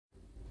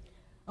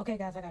Okay,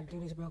 guys, I gotta do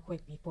this real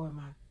quick before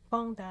my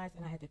phone dies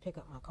and I have to pick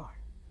up my car.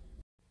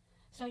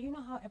 So, you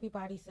know how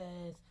everybody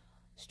says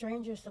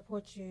strangers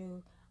support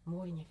you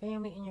more than your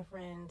family and your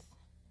friends?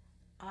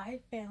 I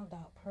found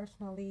out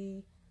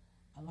personally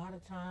a lot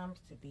of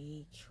times to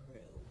be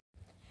true.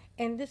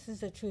 And this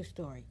is a true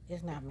story,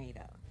 it's not made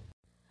up.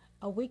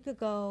 A week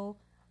ago,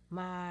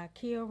 my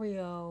Kia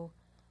Rio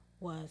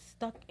was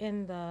stuck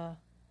in the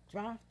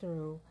drive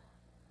through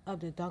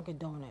of the Dunkin'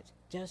 Donuts,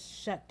 just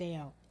shut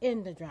down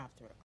in the drive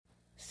through.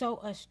 So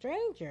a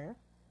stranger,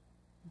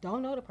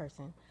 don't know the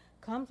person,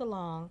 comes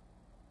along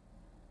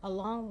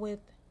with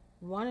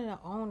one of the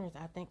owners,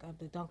 I think, of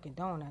the Dunkin'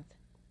 Donuts,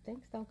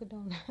 thanks Dunkin'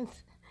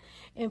 Donuts,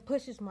 and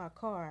pushes my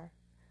car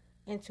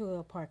into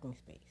a parking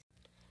space.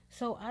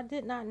 So I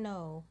did not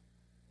know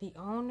the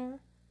owner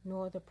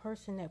nor the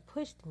person that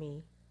pushed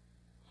me.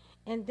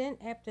 And then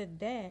after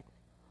that,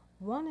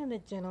 one of the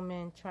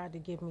gentlemen tried to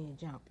give me a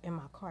jump and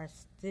my car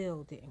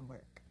still didn't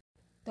work.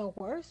 The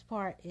worst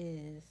part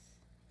is,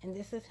 and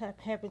this has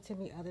happened to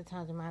me other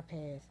times in my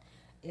past,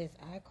 is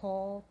I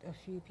called a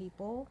few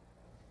people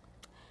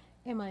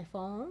in my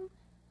phone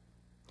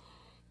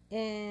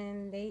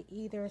and they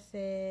either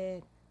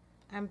said,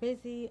 I'm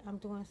busy, I'm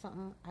doing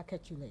something, I'll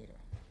catch you later.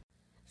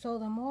 So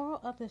the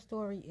moral of the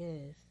story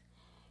is,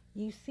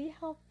 you see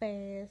how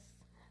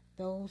fast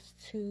those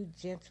two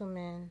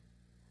gentlemen,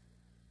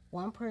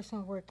 one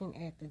person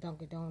working at the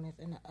Dunkin' Donuts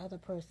and the other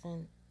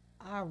person,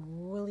 I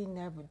really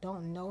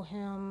don't know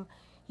him.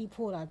 He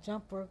pulled out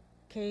jumper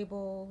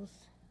cables.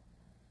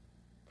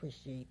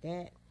 Appreciate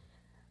that.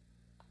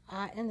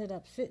 I ended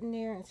up sitting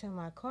there until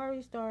my car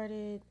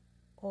restarted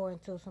or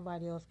until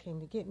somebody else came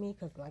to get me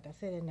because, like I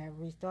said, it never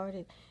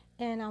restarted.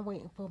 And I'm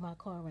waiting for my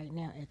car right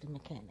now at the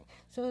mechanic.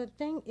 So the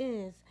thing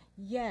is,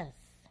 yes,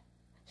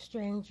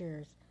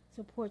 strangers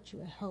support you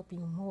and help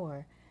you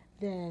more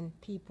than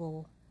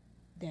people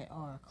that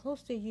are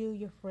close to you,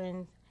 your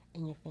friends,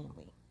 and your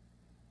family.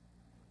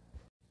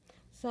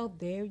 So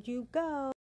there you go.